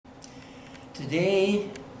Today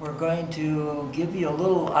we're going to give you a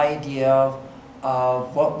little idea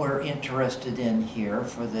of what we're interested in here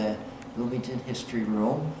for the Bloomington History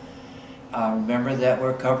Room. Remember that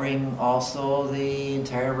we're covering also the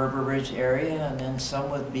entire River Ridge area and then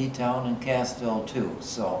some with B-Town and Cassville too.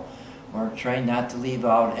 So we're trying not to leave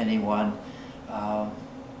out anyone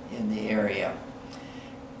in the area.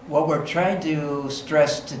 What we're trying to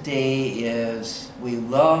stress today is we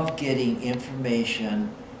love getting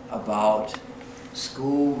information about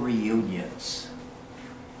school reunions.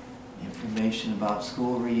 Information about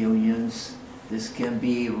school reunions. This can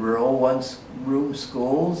be rural one-room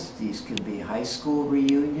schools. These can be high school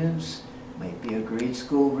reunions. Might be a grade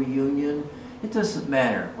school reunion. It doesn't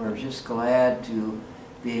matter. We're just glad to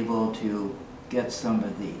be able to get some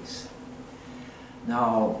of these.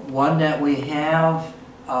 Now, one that we have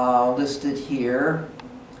listed here,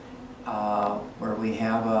 where we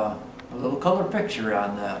have a little color picture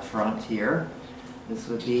on the front here. This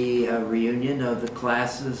would be a reunion of the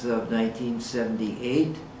classes of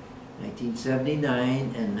 1978,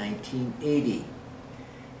 1979, and 1980.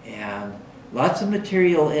 And lots of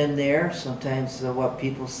material in there, sometimes what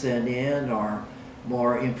people send in or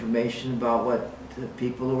more information about what the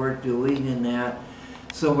people are doing and that.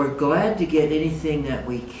 So we're glad to get anything that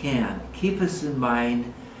we can. Keep us in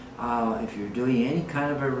mind if you're doing any kind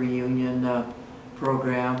of a reunion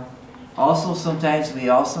program. Also, sometimes we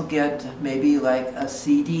also get maybe like a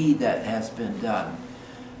CD that has been done,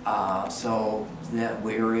 so that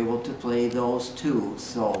we're able to play those too.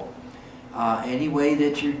 So any way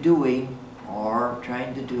that you're doing or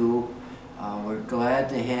trying to do, we're glad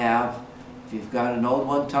to have. If you've got an old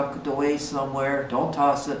one tucked away somewhere, don't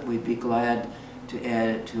toss it. We'd be glad to add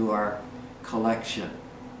it to our collection.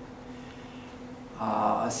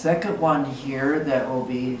 A second one here that we'll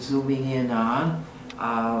be zooming in on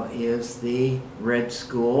is the Red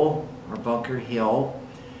School, or Bunker Hill.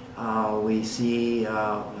 We see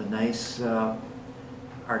a nice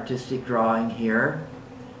artistic drawing here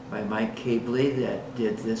by Mike Bagley that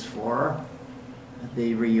did this for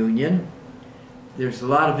the reunion. There's a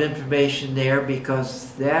lot of information there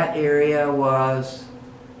because that area was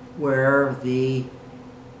where the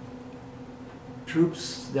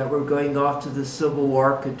troops that were going off to the Civil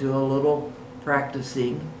War could do a little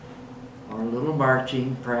practicing or a little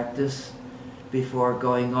marching practice before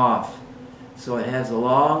going off. So it has a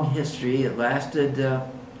long history. It lasted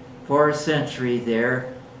for a century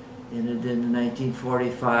there, ended in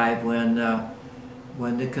 1945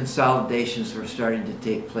 when the consolidations were starting to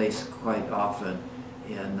take place quite often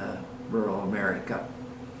in rural America.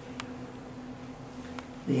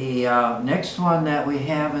 The next one that we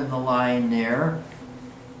have in the line there,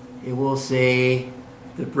 it will say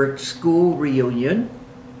the Brick School Reunion.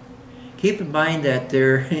 Keep in mind that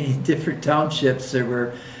there in different townships there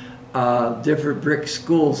were different brick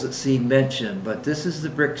schools that seem mentioned, but this is the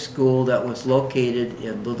brick school that was located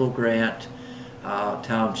in Little Grant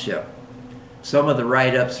Township. Some of the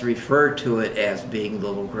write-ups refer to it as being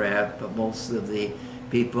Little Grant, but most of the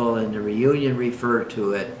people in the reunion refer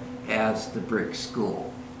to it as the brick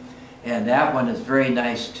school. And that one is very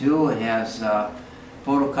nice too. It has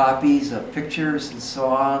photocopies of pictures and so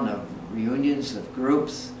on, of reunions of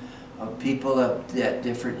groups, of people at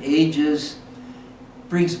different ages.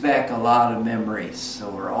 Brings back a lot of memories, so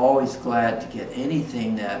we're always glad to get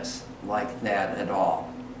anything that's like that at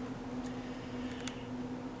all.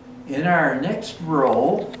 In our next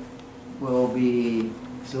row, we'll be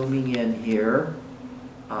zooming in here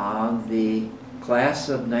on the class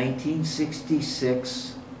of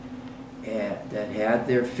 1966 that had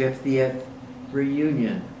their 50th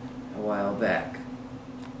reunion a while back.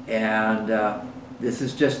 And this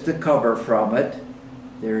is just the cover from it.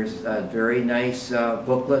 There's a very nice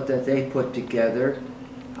booklet that they put together,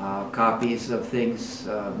 copies of things,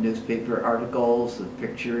 newspaper articles and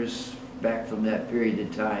pictures back from that period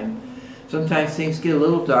of time. Sometimes things get a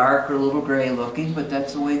little dark or a little gray looking, but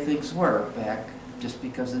that's the way things were back just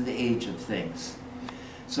because of the age of things.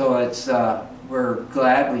 So it's we're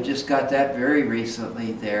glad we just got that very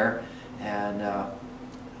recently there, and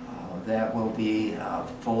that will be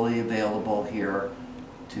fully available here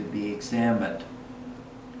to be examined.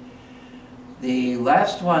 The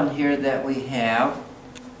last one here that we have,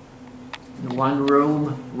 the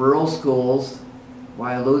one-room rural schools,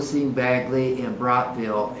 Wyalusing, Bagley, and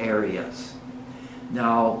Brodtville areas.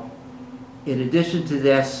 Now, in addition to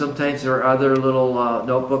this, sometimes there are other little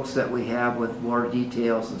notebooks that we have with more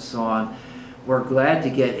details and so on. We're glad to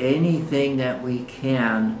get anything that we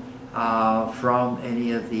can from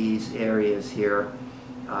any of these areas here.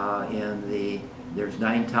 There's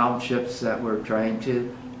 9 townships that we're trying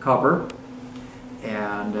to cover,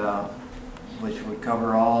 and which would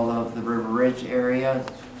cover all of the River Ridge area,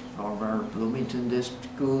 from our Bloomington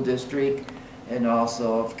School District, and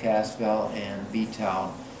also of Cassville and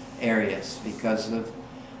B-Town areas, because of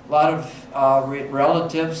a lot of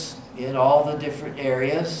relatives in all the different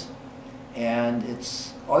areas, and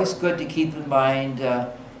it's always good to keep in mind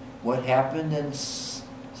what happened in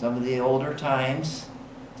some of the older times.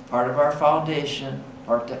 It's part of our foundation,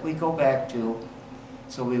 part that we go back to,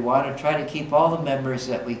 so we want to try to keep all the memories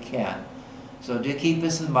that we can. So do keep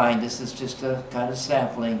this in mind. This is just a kind of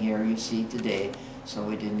sampling here you see today, so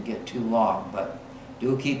we didn't get too long, but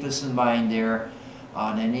do keep this in mind there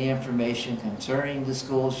on any information concerning the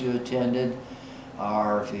schools you attended,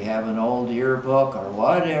 or if you have an old yearbook or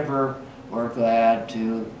whatever, we're glad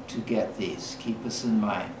to get these. Keep us in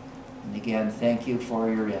mind. And again, thank you for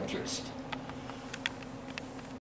your interest.